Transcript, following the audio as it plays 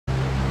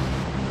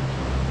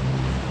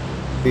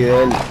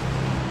Fidel.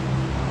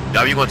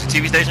 Yabby, you going to the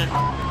TV station?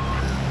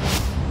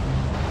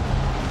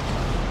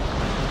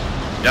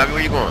 Yabby,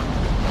 where you going?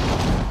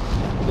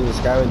 To the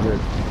scavenger.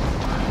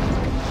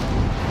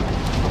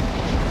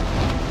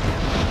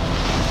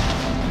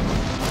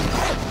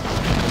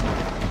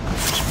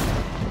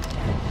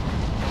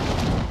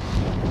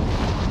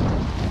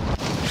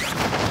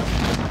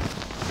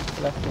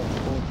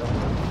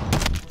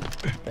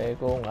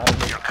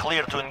 You're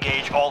clear to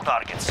engage all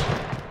targets.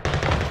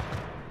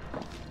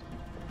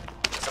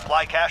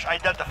 Supply cache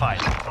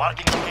identified.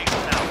 Marking location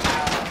now.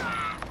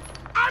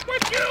 I'm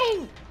with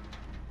you!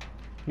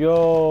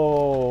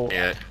 Yo.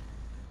 Yeah.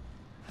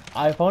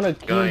 I found a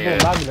Kimbo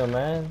Magnum,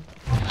 man.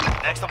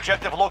 Next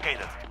objective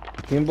located.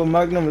 Kimbo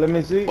Magnum, let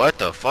me see. What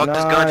the fuck? Nice.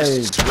 This gun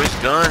just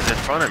switched guns in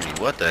front of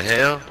me. What the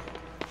hell?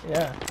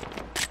 Yeah.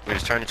 We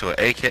just turned into an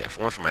AK,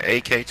 went from an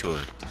AK to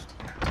a...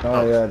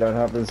 Oh yeah, that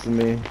happens to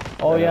me.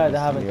 Oh yeah, that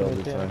happens happened all to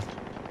me the too. time.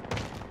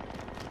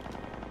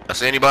 I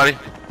see anybody?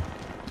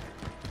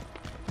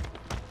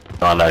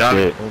 Nah, that's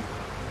it.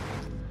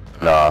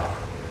 Nah.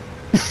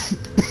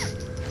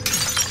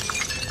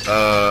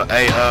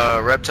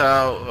 Hey,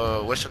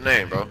 Reptile, what's your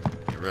name, bro?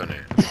 Your real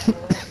name?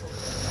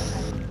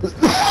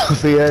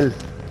 Fidel.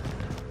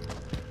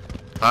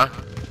 Huh?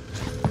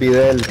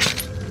 Fidel.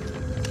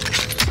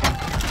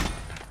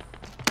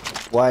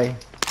 Why?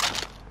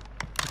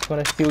 It's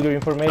gonna steal your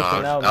information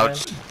now, I man.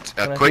 was,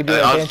 Gonna steal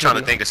your I was trying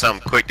to identity. think of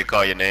something quick to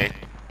call your name.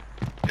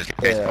 Just in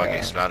case if I Yeah.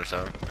 get shot or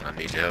something, and I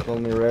need your help. Call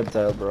me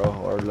Reptile, bro,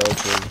 or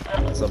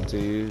Loco. It's up to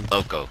you.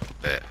 Loco,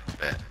 bet.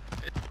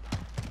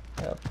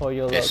 Yeah,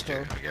 Pollo Mister,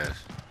 Loco. I guess.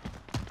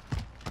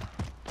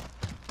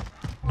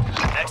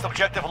 Next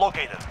objective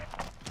located.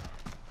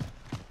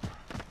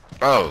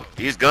 Bro,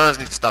 these guns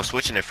need to stop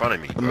switching in front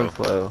of me, I'm bro. in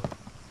file.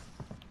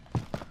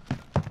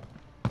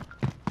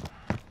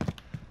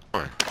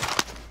 Come on.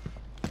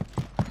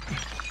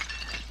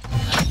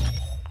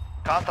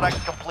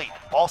 Contract complete.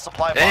 All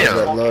supply Damn, boxes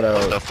That located. loadout.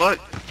 what the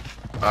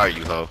fuck? Are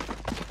you, ho?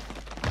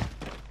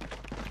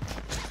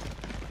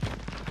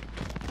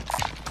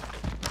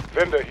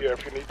 Vendor here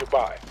if you need to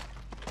buy.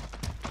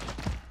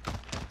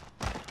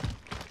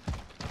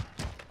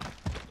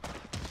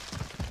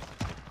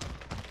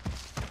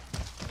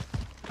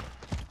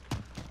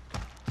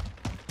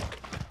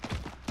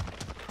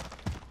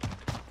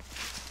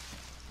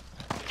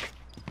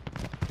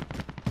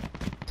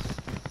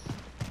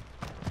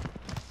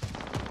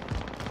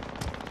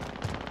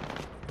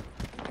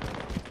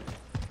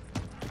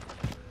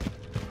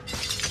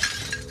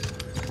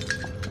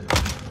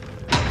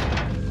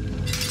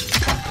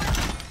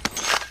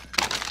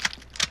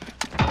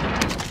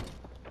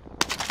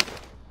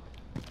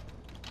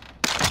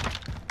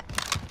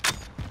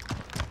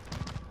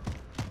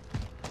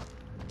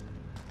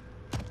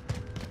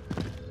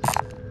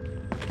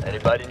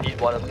 Anybody need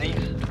one of these?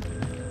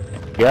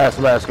 Gas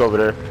mask over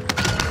there.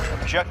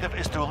 Objective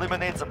is to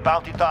eliminate the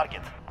bounty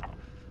target.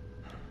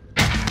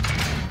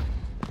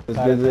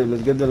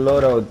 Let's get the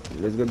loadout.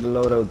 Let's get the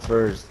loadout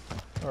first.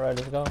 Alright,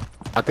 let's go.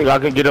 I think I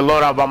can get a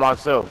loadout by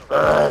myself.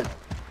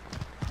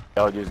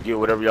 Y'all just get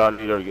whatever y'all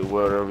need or get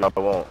whatever y'all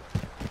want.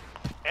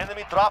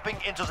 Enemy dropping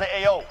into the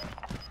AO.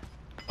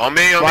 On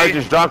me, on Somebody me.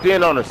 just dropped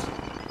in on us.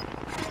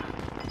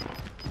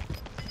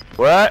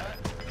 What?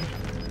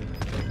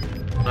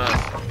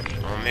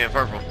 On me in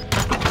purple.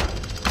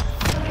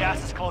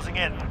 Gas is closing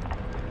in.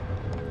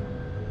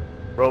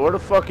 Bro, where the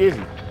fuck is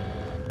he?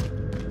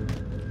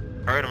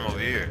 Heard him over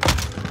here.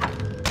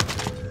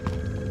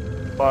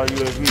 Oh,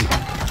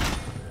 UAV.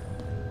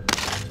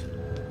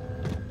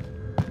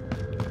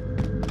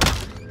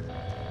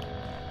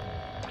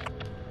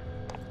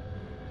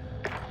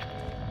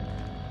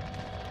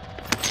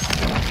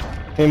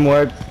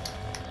 Teamwork.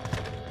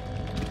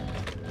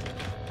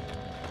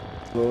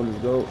 Let's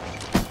go.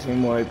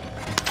 Teamwork.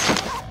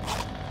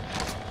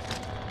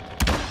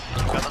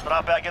 Got the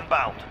drop bag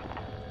inbound.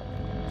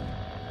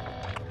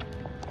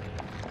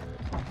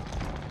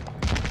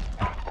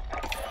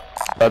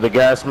 The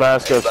gas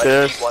mask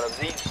upstairs. One of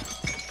these.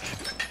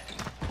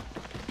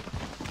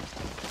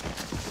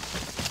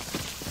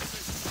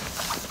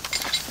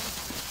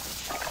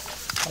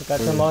 I got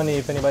some money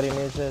if anybody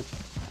needs it.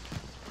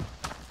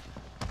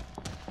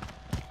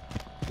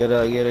 Get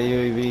a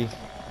UAV.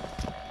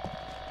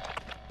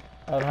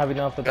 I don't have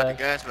enough for Got the that.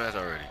 gas mask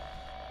already.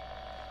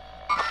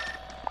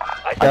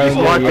 I just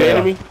marked the yeah.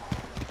 enemy.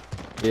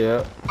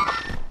 Yeah.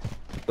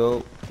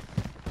 Go.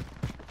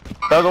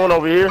 Another one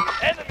over here.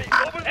 Enemies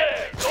over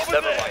there.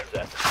 Never mind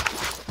that.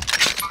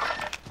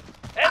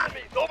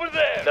 Enemies over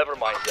there. Never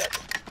mind that.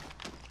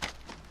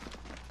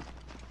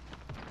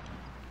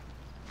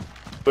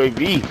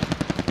 UAV.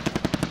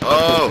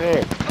 Oh,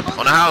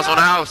 on the house, on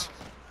the house.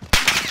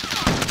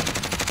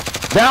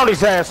 Down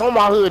his ass on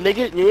my hood,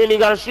 nigga. You ain't even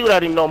gotta shoot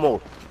at him no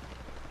more.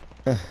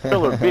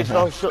 Killer, bitch,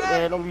 don't shoot,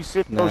 man. Don't be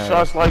sitting no Nice.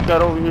 shots like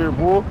that over here,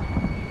 boy.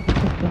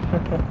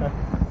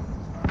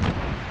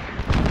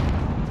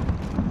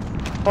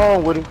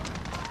 On with him.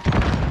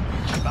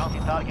 Bounty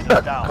target is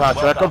down. Contract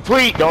Well done.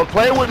 complete. Don't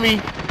play with me.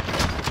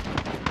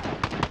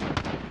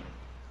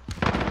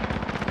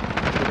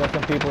 We got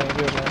some people in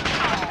here,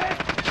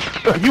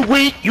 man. You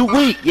weak, you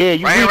weak. Yeah,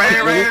 you Right here, weak. right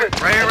here, right here,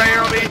 right here, right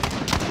here on me.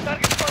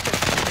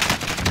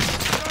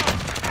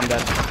 I'm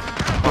dead.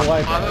 Good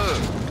wife, My man.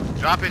 hood.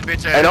 Drop his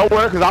bitch Hey, ass. don't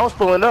worry, cause I was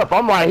pulling up.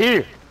 I'm right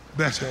here.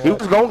 He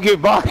was gonna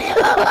get body.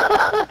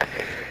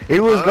 He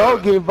was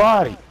gonna get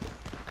body.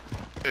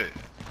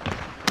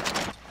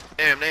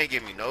 Damn, they ain't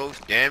give me no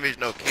damage,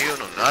 no kill,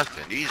 no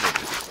nothing. These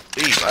niggas,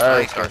 these, I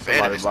ain't start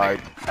fanning this nigga.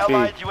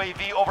 Allied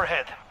UAV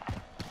overhead.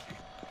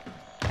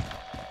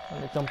 I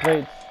need some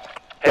plates.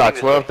 Got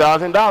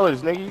 $12,000,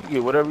 nigga. You can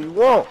get whatever you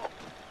want.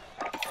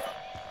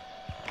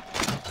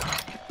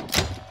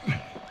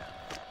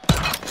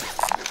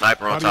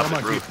 Sniper on top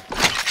of the roof.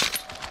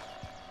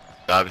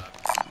 Dobby.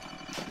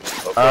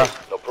 Okay,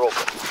 no problem.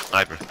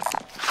 Sniper.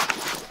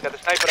 Got the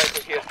sniper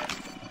rifle here.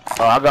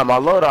 Oh, I got my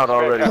loadout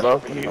already,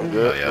 bro. I'm Oh,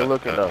 good. yeah, Good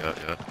looking though.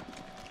 yeah.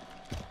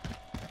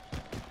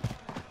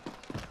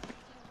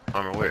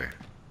 Armor where?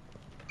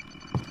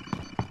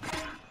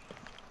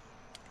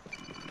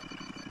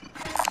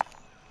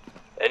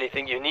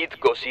 Anything you need,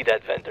 go see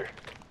that vendor.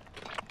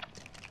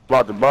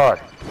 About to buy.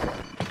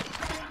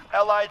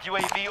 Allied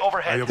UAV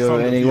overhead. Yo,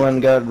 anyone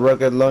got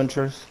rocket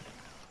launchers?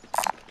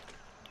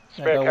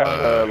 I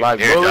got one. Like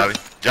Here, bullets?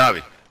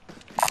 Jobby,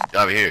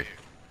 here.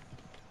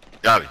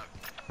 Jobby.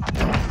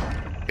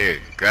 Here,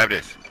 grab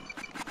this.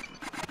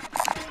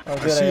 Oh, I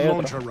good, see hay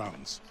launcher otro.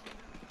 rounds.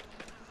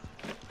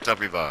 What's up,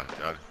 revive,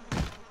 Jobby?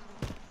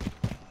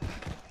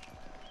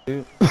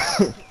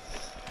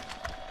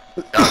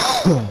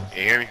 Jobby,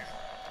 you hear me?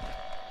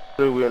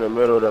 We in the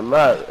middle of the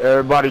map.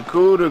 Everybody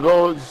cool to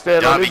go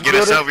stand on this Jobby, get a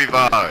building?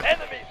 self-revive.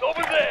 Enemies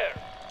over there.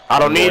 I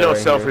don't need no Right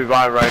here.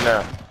 self-revive right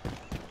now.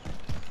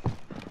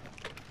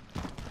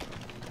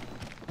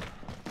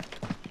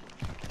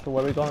 So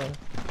where we going?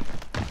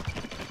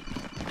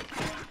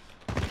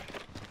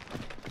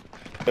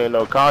 Ain't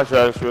no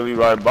contracts really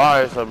right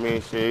by us. I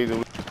mean, shit, either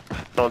we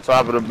on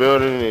top of the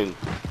building and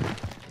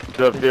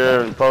get up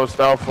there and post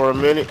out for a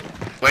minute.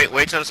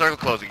 Wait till the circle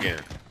close again.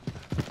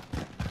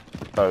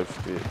 Oh,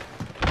 shit.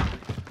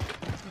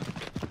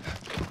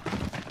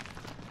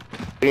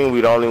 Being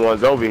we the only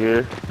ones over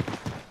here.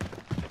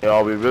 And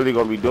all we really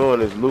gonna be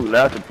doing is looting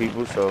after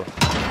people, so.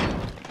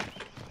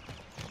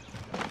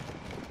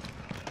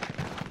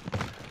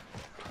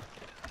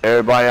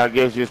 Everybody, I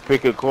guess, just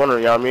pick a corner,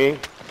 you know what I mean?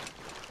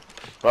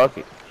 Fuck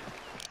it.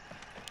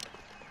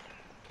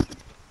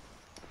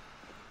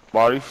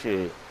 Marty,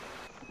 shit.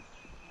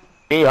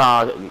 You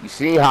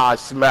seen how I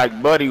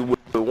smacked Buddy with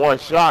one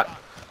shot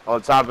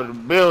on top of the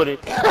building?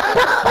 Got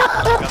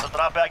the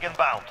drop bag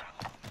inbound.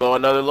 So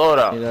another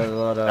loadout. Need a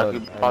lot I of.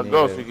 could, my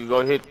ghost, we could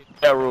go hit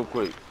that real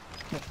quick.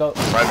 Let's go.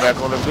 Right back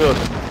on the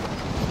building.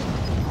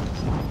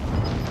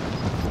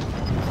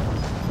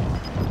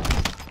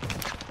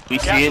 We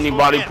Gas see is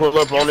anybody moving in. pull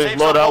up on Your this safe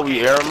zone loadout,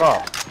 we located. air them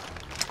out.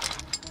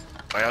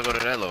 Why y'all go to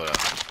that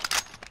loadout?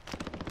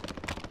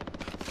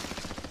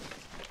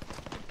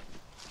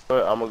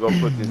 But I'm gonna go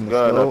put this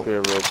gun up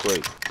here real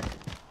quick.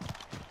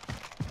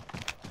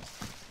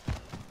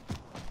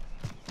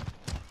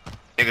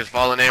 Niggas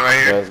falling in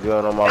right here. That's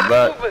gun on my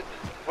back.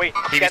 Wait,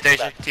 TV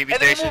station, TV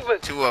station,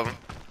 2 of them.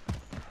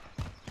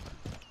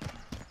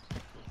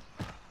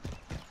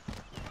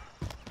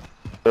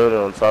 Building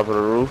on top of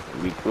the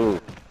roof, we cool.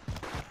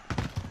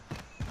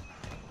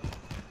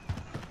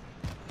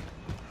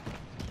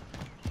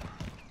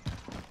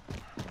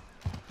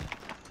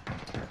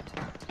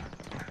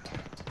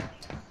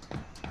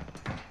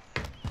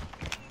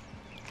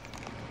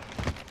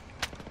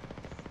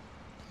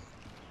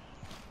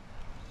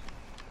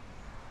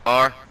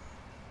 R.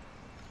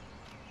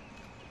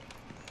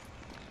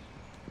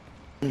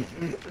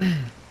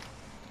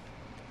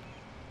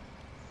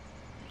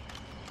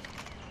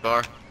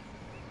 Car.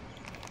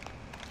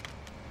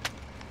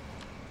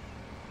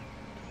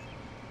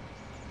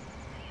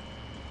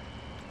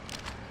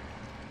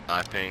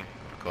 I ping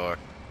car.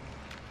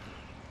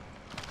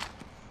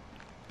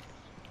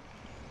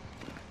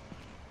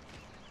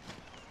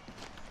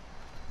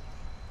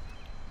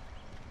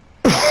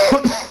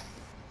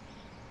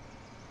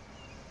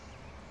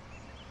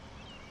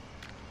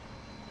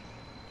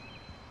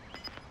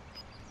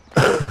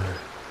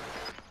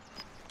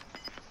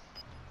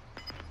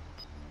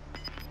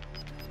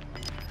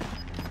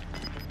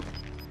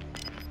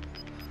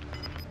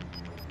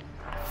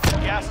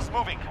 gas is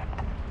moving.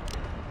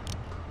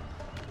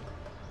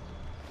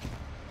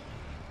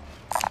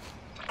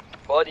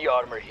 Body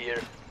armor here.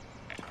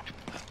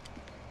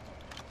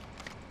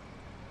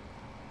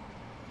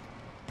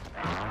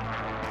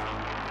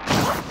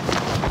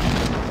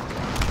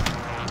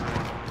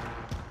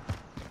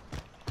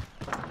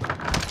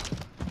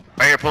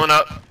 Right here, pulling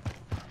up.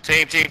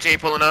 Team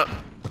pulling up.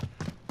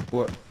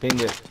 What? Ping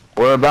it.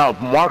 Where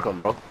about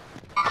Markham, bro?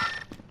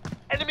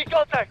 Enemy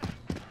contact.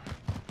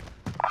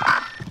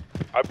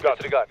 I've got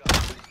To the gun.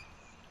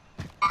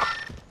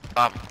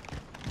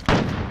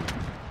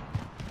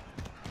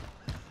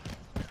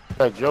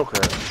 That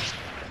Joker.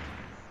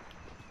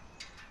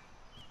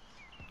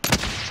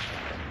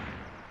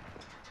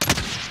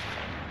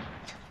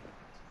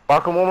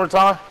 Markham one more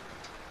time.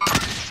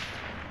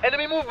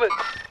 Enemy movement.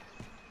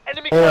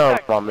 Enemy Damn,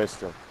 contact. I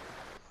missed him.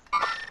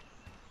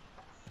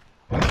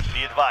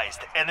 Be advised,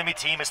 enemy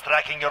team is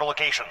tracking your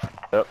location.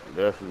 Yep,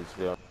 definitely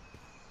still.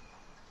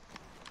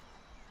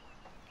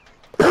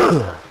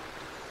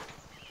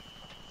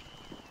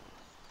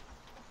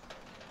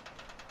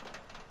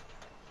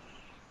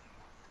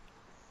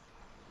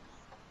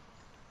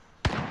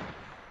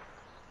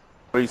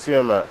 Where you see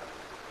him at?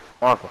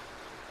 Mark him.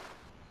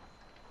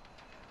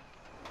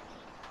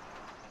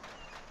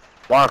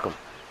 Mark him.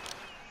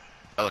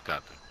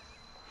 Helicopter.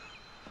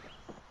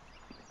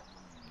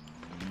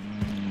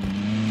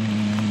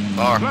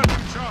 Car.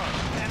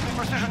 Enemy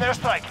precision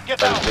airstrike. Get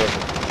That down. is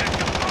different.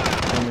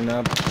 Coming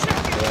up.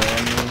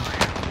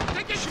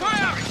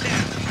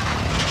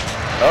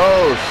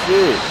 Oh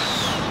shit.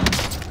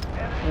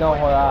 No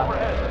joda.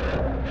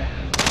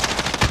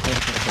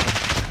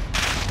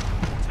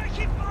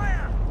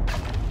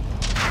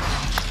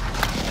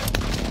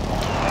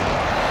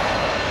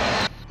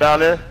 Down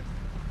there?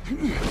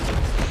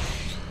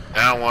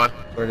 Down one.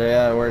 Where they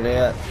at? Where they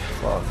at?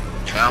 Fuck.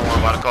 Down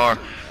one by the car.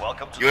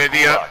 Welcome to UAV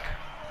the up.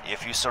 Gulag.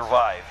 If you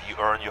survive, you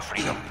earn your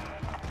freedom.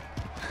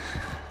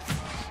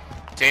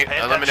 Team Pay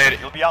attention. eliminated.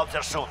 You'll be out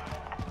there soon.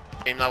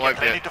 Team not Get wiped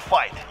ready yet. to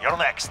fight. You're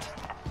next.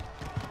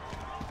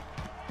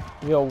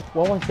 Yo,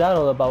 what was that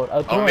all about?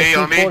 I threw me,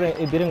 on me. C4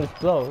 and it didn't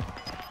explode.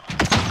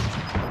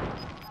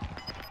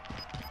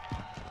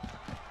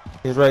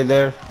 He's right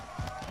there.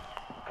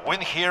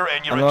 Win here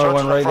and you Another return to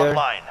one the right front there.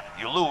 line.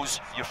 You lose,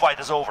 your fight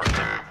is over.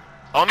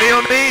 On me,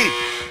 on me.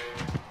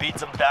 Beat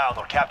them down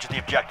or capture the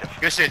objective.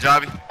 Good shit,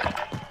 Jobby.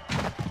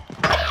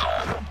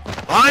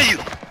 Behind you.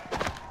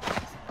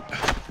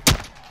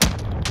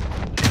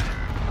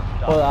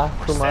 Joda,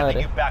 We're tu sending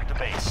madre. you back to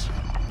base.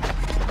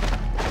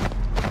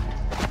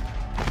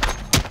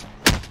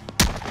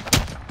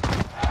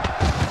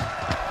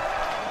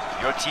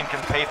 Your team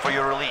can pay for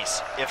your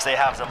release if they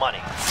have the money.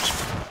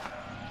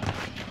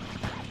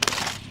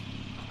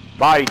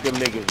 Body them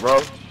niggas, bro.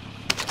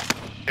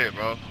 Here,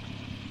 bro.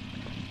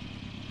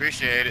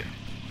 Appreciate it.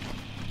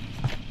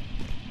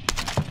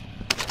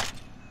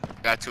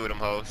 Got two of them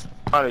hoes.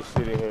 All this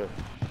shit in here.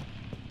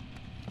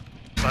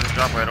 Trying to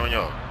drop right on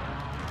y'all.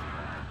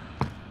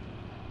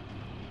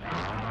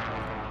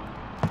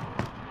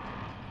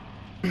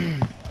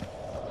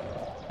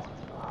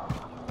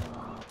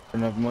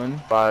 Enough money.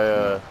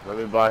 Let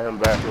me buy him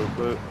back real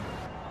quick.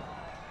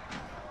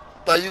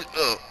 But you,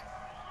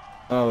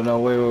 Oh no!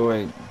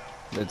 Wait.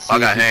 Let's see I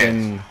got if we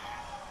hands. can.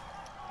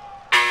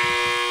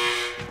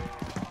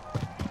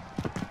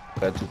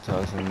 Got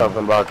 2,000. Talking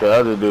about the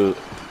other dude.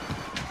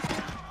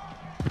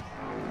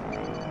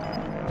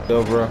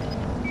 Yo, bro.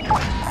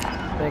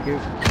 Thank you.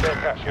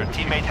 Your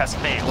teammate has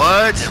failed.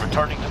 What? They're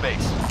returning to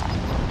base.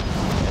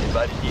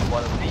 Anybody need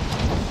one of these?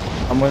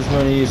 How much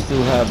money you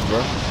still have, bro?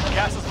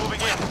 Gas is moving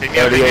in. Pick me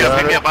up, pick me up,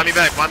 pick me up. Buy me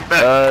back, buy me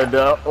back.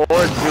 The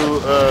orange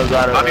dude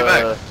gotta I'll be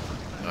back.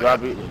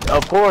 drop it.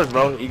 Of course,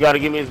 bro. You gotta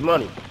give me his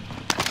money.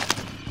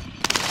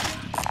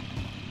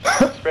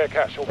 Spare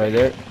cash over Right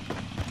here. there.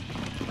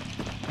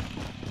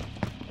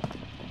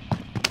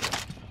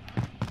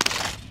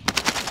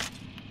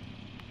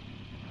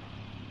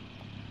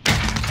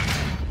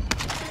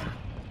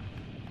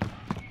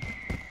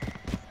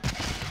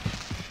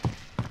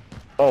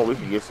 Oh, we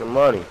can get some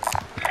money.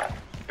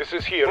 This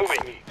is here. Moving.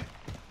 Need.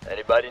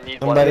 Anybody need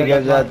Somebody one?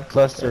 get that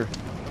cluster.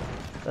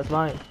 That's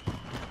mine.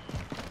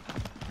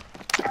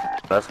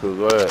 That's cool.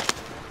 Go ahead.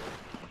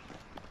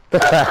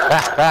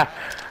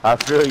 I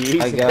feel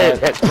you. I You got said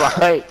it. that's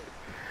right.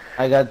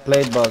 I got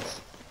plate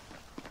box.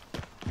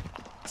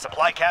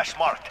 Supply cache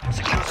marked.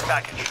 Secure the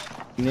package.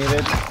 You need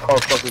it? Oh,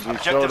 fuck, you showed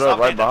Objectives up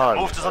right updated. behind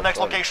Move me. to the next That's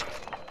funny. location.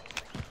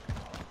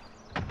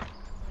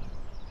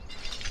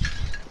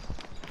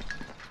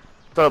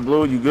 What's up,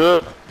 Blue? You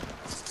good?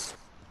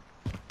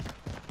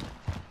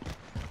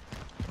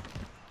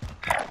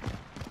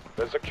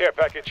 There's a care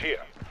package here.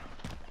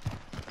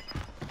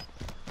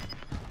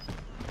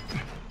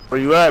 Where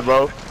you at,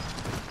 bro?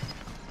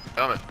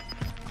 Coming.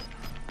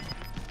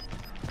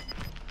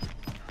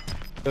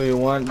 So you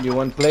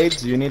want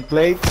plates? You need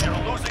plates? You're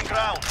losing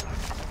ground.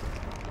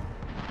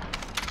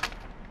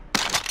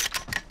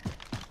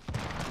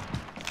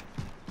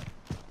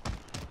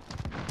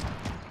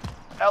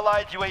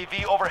 Allied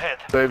UAV overhead.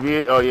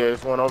 Baby, oh yeah,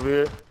 this one over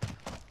here.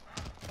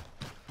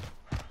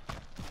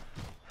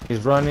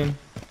 He's running.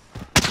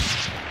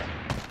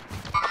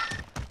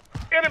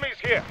 Enemies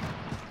here.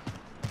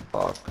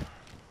 Fuck.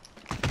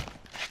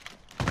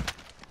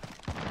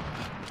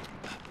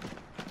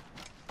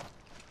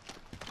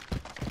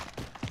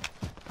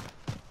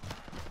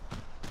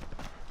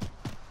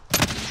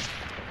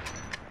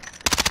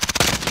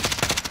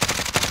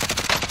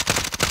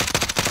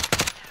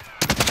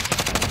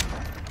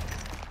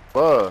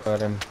 Fuck.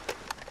 Got him.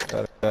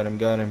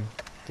 Got him.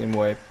 Team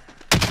wipe.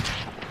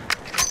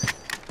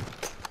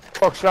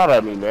 Fuck shot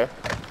at me, man.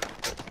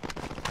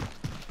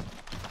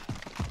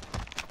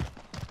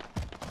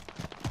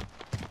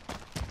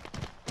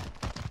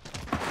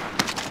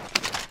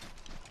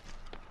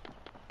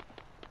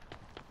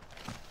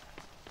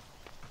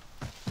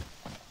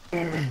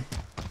 Man,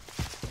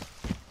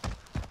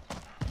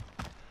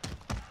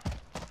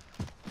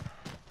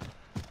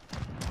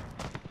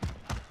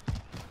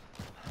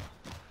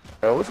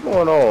 what's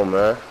going on,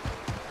 man?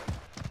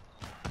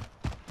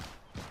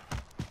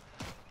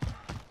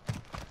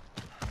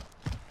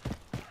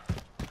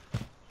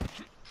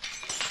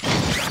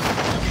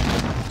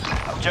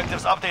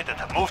 Objectives updated.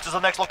 Move to the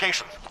next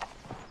location.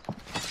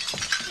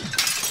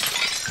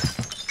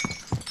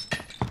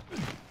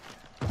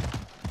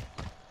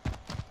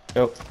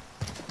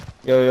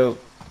 Yo.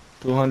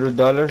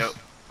 $200. Yo.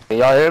 Can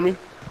y'all hear me?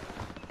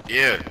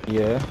 Yeah.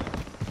 Yeah.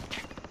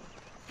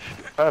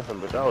 Laughing,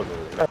 but that was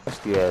a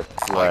nasty ass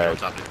Oh, you're on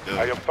flag. top of this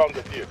I building. have found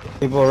the vehicle.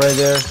 People right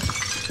there.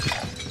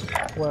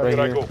 Where? Right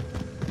Here I here. go.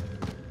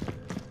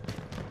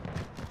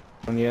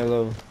 On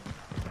yellow.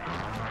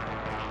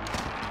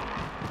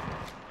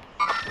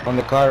 On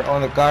the car.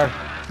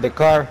 The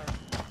car.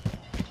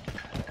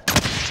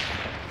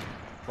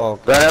 Oh,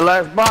 Got that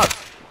last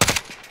box.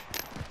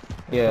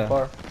 yeah.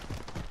 Far.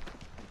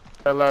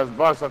 That last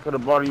box, I could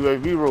have bought a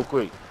UAV real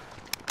quick.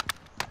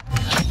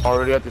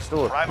 Already at the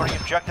store. Primary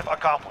objective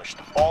accomplished.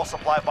 All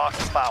supply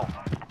boxes found.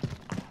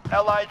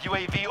 Allied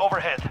UAV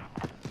overhead.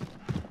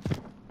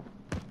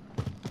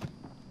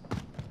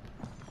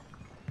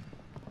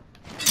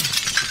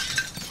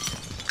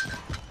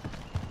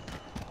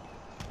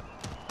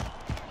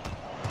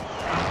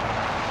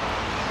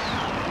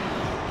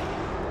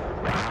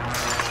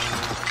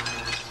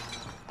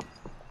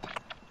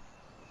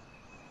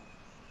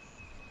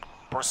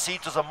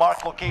 Proceed to the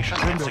marked location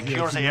and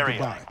secure the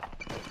area.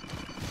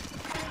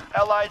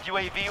 Allied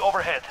UAV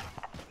overhead.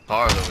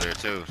 Cars over there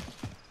too.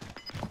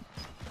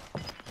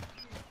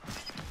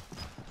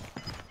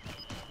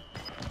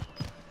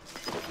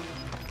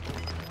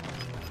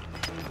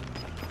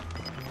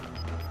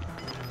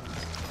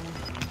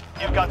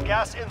 You've got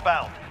gas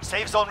inbound.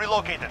 Safe zone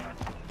relocated.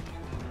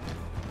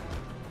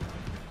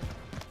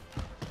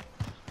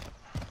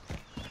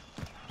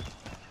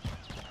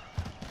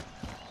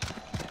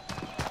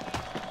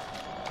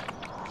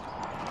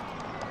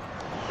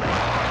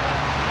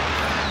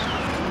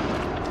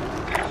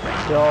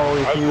 Yo,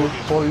 if you use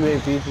 4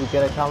 UAVs, we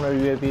get a counter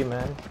UAV,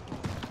 man.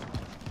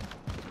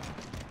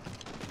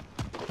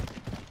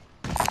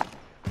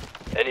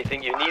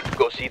 Anything you need,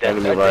 go see that.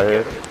 Enemy right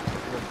here.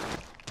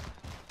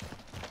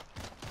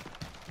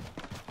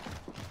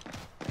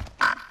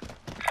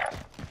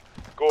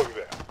 Going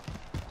there.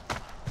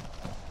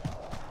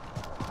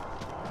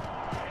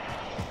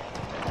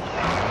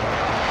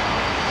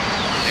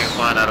 You can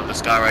find out of the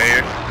sky right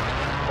here.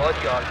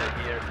 Body armor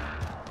here.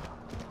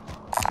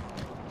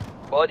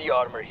 Body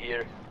armor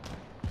here.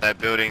 That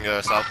building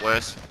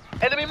southwest.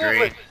 Enemy Green.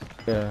 movement.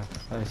 Yeah,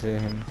 I see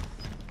him.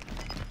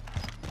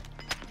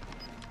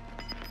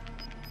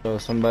 So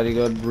somebody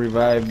got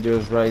revived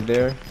just right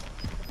there.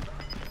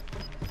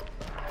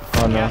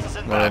 Oh no, Gas is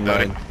in never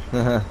that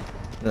mind.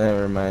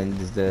 Never mind,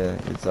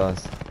 it's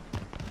us.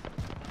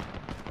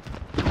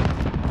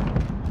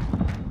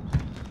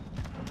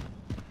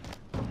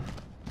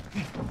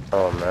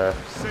 Oh man.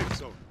 Safe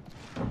zone.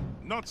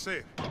 Not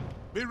safe.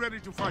 Be ready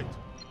to fight.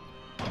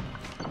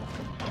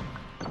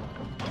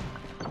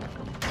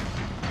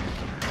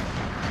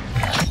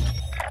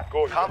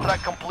 Going there.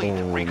 Contract complete.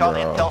 Oh, Recon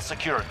bro. intel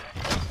secured.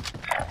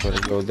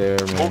 Gotta go there,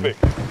 man. Moving.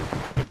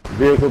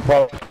 Vehicle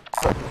pop.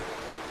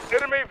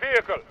 Enemy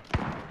vehicle.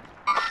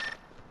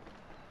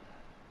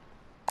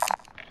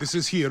 This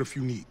is here if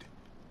you need.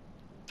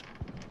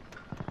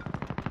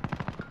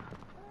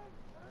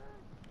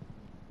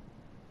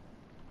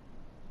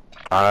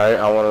 Alright,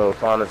 I want to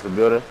find us a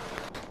building.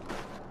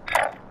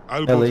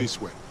 I'll Ellie. go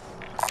this way.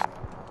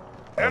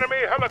 Enemy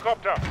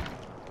helicopter.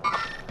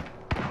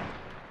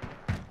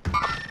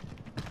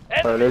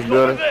 This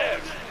building.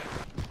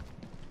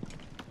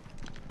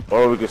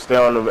 Or we can stay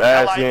on the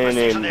ass Allied end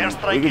precision and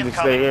airstrike we can just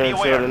stay here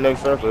incoming. until the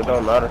next circle. It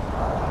don't matter.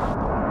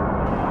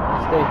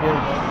 Stay here,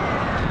 man.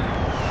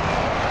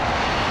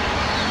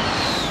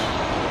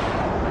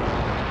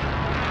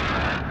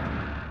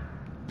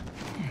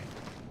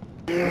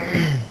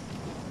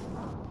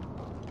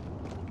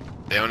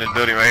 They on this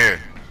building right here.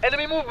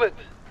 Enemy movement.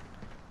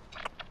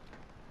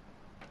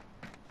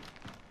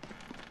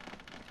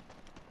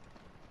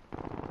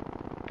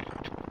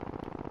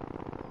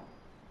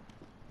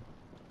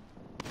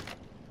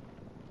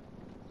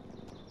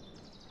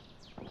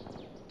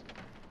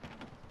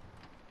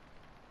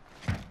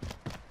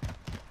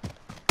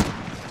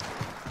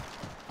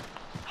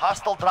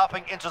 Hostile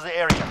dropping into the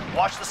area.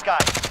 Watch the sky.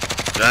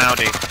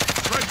 Drowning.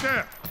 Right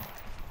there.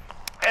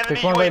 Enemy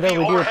There's one right there UAV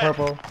with you, overhead.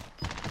 purple.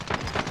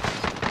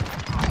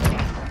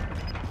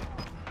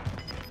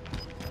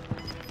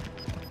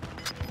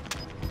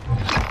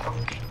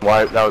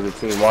 Wipe. That was a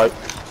team wipe.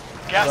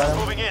 Gas is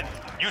moving in.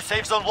 New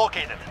safe zone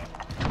located.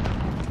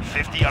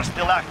 50 are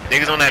still active.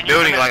 Niggas on that Continue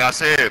building, to like I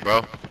said,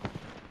 bro.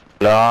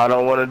 No, I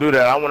don't want to do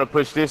that. I want to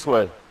push this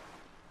way.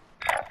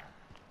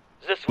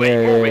 This way,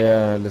 Yeah,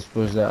 moving. let's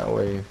push that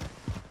way.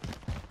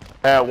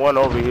 I had one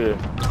over here.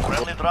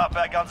 Friendly drop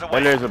back on the And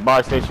way. there's a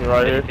buy station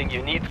right here. Anything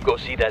you need, go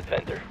see that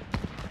vendor.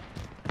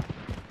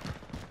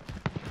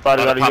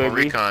 Somebody About got to a pop a UAV.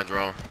 recon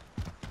drone.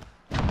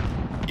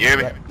 You hear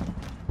me? Yep.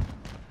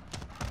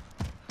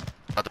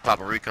 About to pop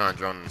a recon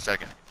drone in a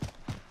second.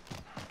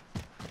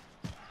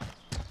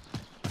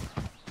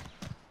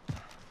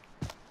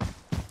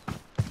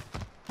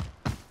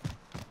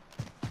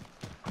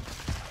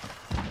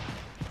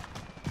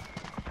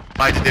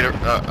 Mike just did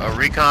a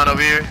recon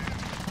over here.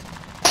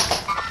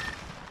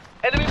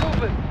 Enemy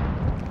movement.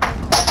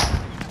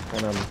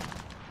 And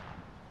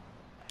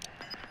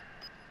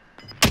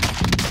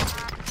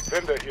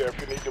Vendor here if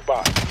you need to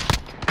buy.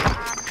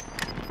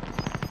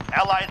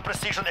 Allied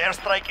precision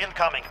airstrike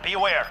incoming.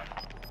 Beware.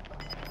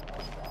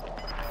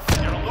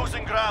 You're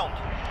losing ground.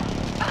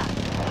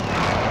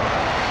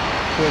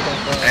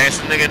 Hey,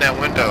 some nigga in that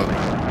window.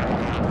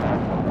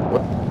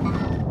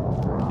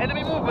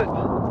 Enemy movement.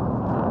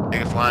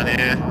 Nigga flying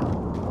in.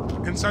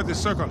 Inside the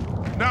circle.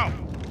 Now!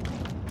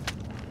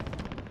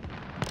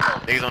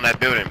 Niggas on that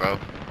building, bro.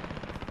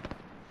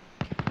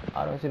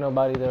 I don't see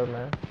nobody there,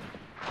 man.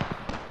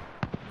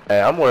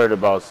 Hey, I'm worried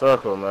about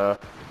circle, man.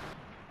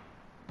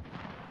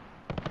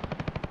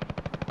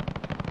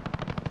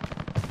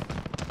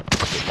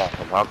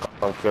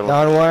 I'm killing.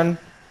 Down one.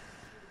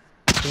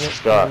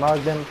 Got.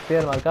 Mark them,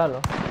 fear,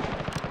 marcarlo.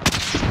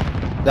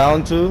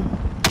 Down two.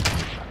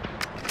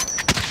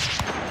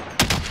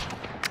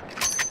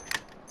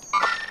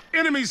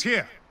 Enemies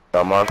here!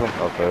 Got mark him?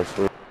 Okay,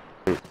 sweet.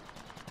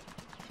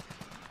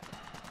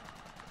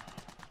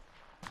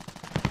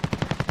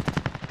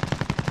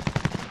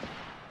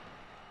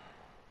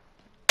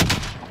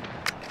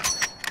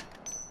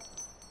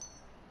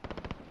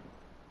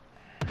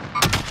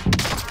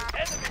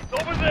 Enemies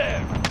over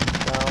there.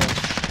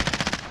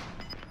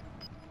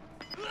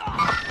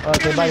 Oh,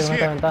 que varios en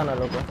esta ventana,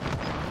 loco.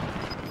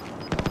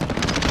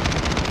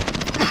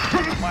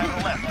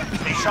 5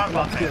 left. Stay sharp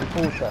out there.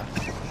 Puta.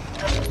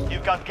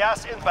 You've got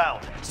gas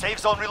inbound. Safe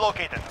zone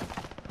relocated.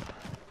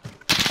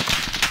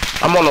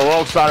 I'm on the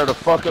wrong side of the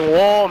fucking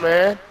wall,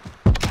 man.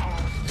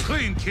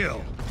 Clean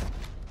kill.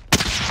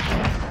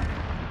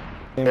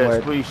 Team Yes,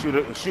 white. please shoot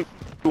it. Shoot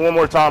one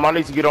more time. I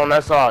need to get on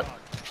that side.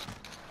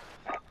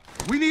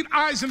 We need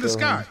eyes in the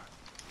sky.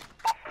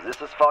 This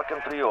is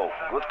Falcon 3-0.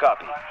 Good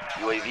copy.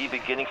 UAV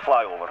beginning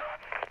flyover.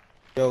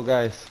 Yo,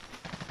 guys.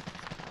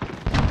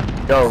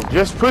 Yo,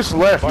 just push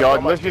left, y'all.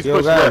 Let's just Yo,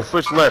 push guys. left.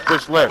 Push left.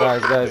 Push left.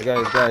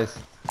 Guys.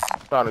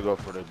 Trying to go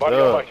for the Body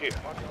dub. right here.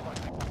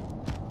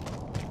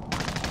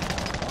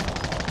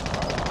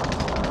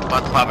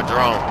 About to pop a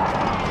drone.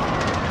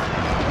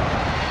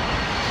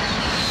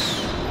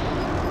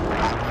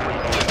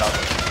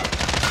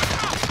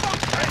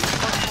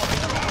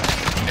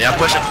 Y'all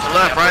pushing to the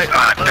left, right?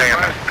 Ah,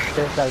 damn.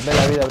 Te salvé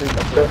la vida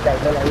ahorita, pues.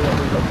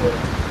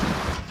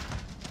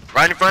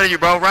 Right in front of you,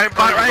 bro. Right in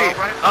front, right.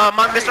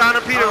 My Mr.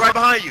 Anna Peter, right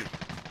behind you.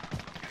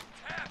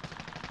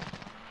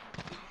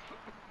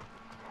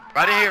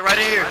 Right in here, right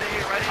in here.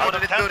 One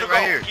in this building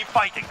right here. Keep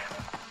fighting.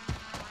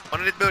 One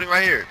in this building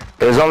right here.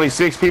 There's only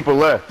 6 people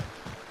left.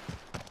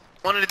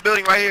 One in this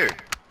building right here.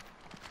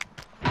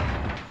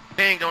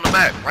 Pinged on the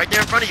map. Right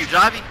there in front of you,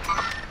 Javi.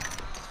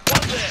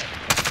 One there.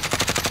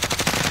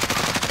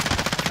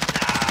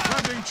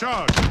 Landing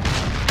charge.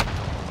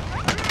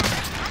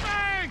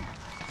 Coming!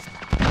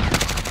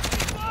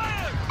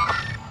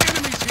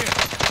 Enemies here.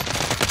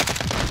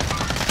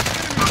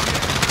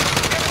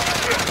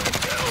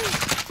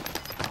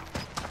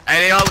 Hey,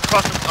 they all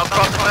across the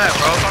map,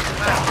 bro.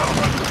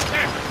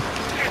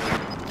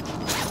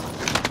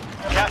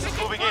 Gas is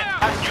moving in.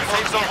 New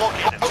safe zone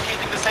located.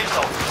 Locating the safe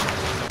zone.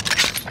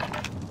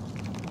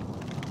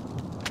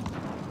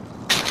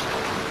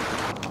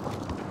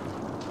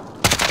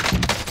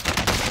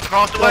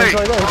 Across the way.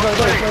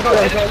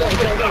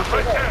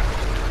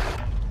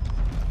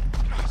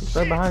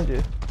 Right behind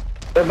you.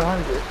 Right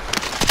behind you.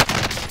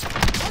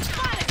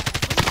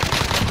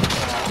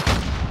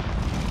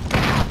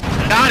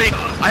 Downed him.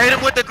 I hit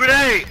him with the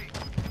grenade.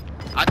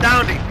 I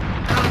downed him.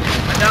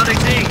 I downed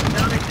 18.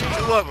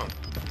 2 of them.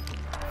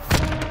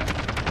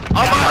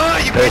 Oh my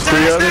god, you There's bitch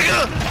 3 ass others.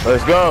 nigga.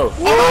 Let's go.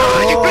 Oh,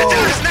 you bitch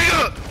ass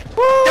nigga.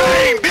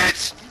 Dang,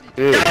 bitch.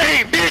 Yeah.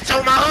 Dang, bitch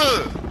on my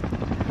hood.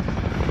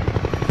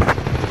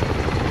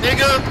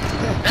 Nigga,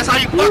 that's how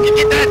you fucking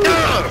get that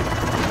dub.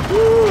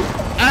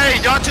 Hey,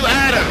 y'all 2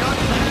 adders.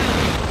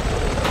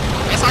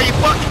 That's how you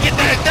fucking get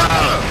that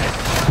dub.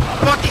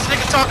 Fuck these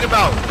niggas talking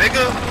about,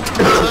 nigga.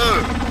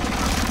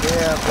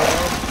 Yeah, bro.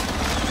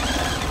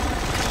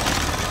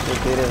 We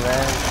did it,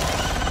 man.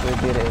 We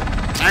did it.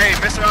 Hey,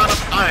 Mr.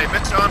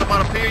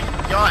 Onomatopoeia,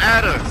 y'all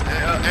adders,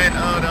 and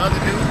the other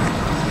dude.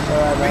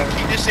 Alright, We man. can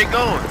keep this shit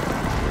going.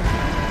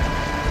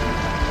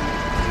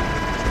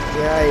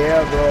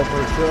 Yeah, bro,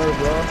 for sure,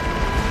 bro.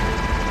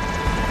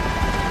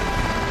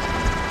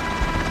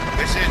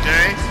 Good shit,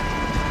 James.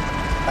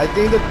 I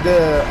think if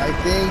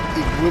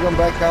we don't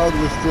back out,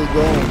 we're still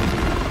going.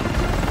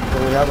 So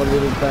we have a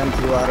little time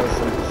to add us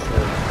some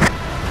shit.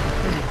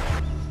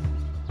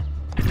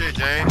 Good shit,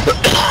 James.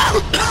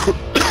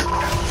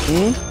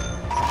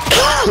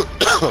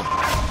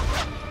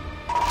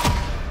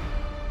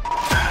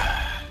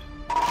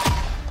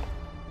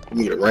 You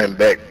need to run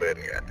back,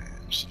 buddy.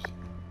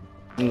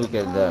 Look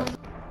at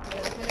that.